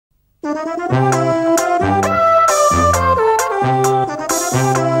Hello,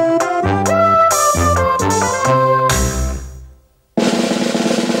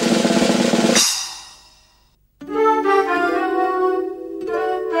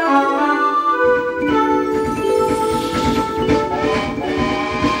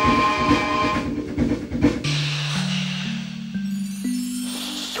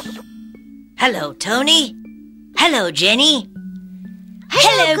 Tony. Hello, Jenny.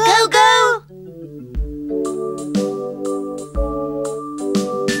 Hello, Go-Go.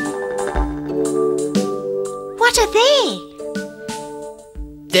 What are they?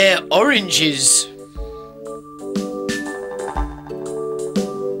 They're oranges.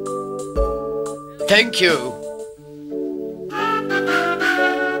 Thank you.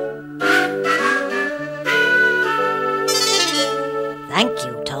 Thank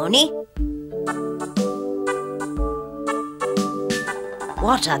you, Tony.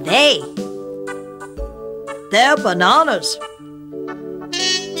 What are they? They're bananas.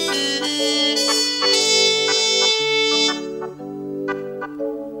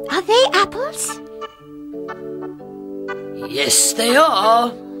 Are they apples? Yes, they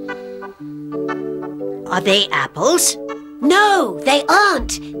are. Are they apples? No, they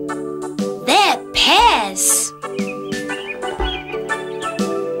aren't. They're pears.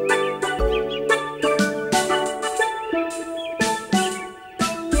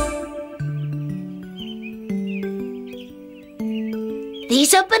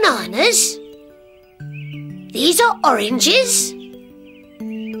 These are bananas. These are oranges.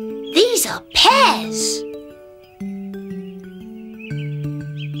 These are pears.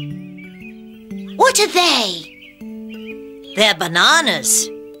 What are they? They're bananas.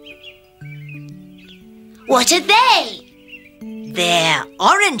 What are they? They're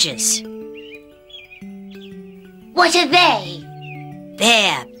oranges. What are they?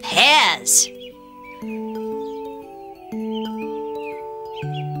 They're pears.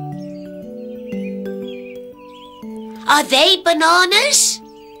 Are they bananas?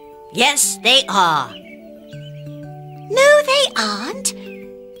 Yes, they are. No, they aren't.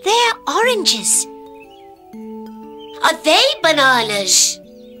 They're oranges. Are they bananas?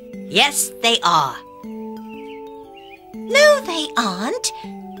 Yes, they are. No, they aren't.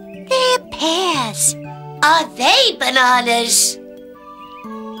 They're pears. Are they bananas?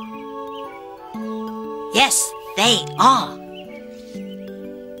 Yes, they are.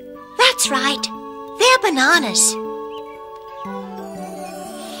 That's right. They're bananas.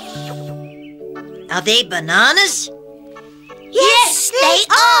 Are they bananas? Yes, they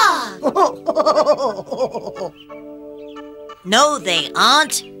are. No, they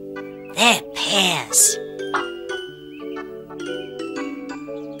aren't. They're pears.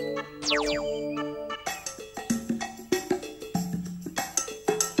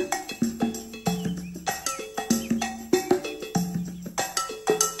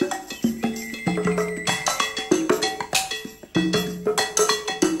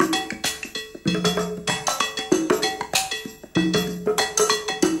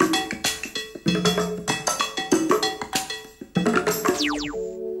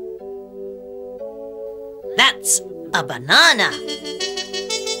 That's a banana.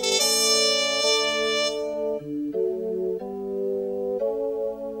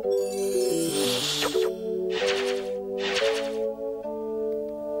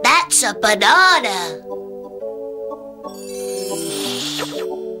 That's a banana.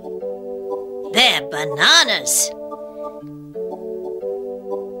 They're bananas.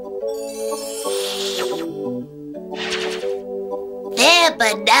 They're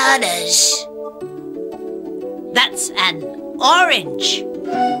bananas. That's an orange.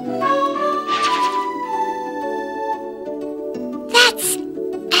 That's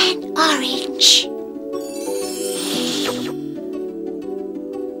an orange.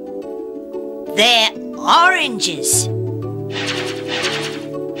 They're oranges.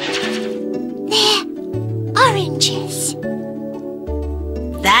 They're oranges.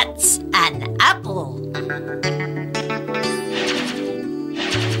 That's an apple.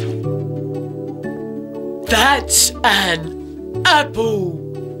 That's an apple.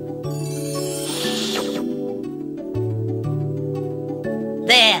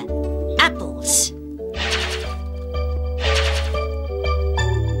 They're apples.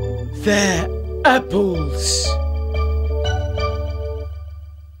 They're apples.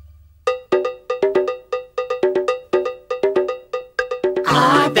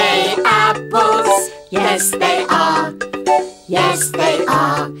 Are they apples? Yes, they are. Yes, they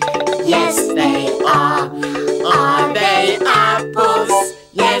are. Yes, they are. Are they apples?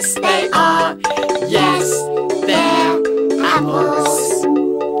 Yes, they are. Yes, they're apples.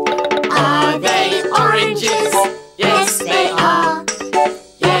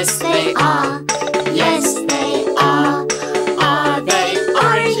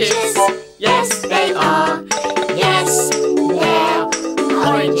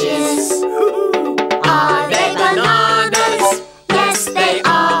 oranges.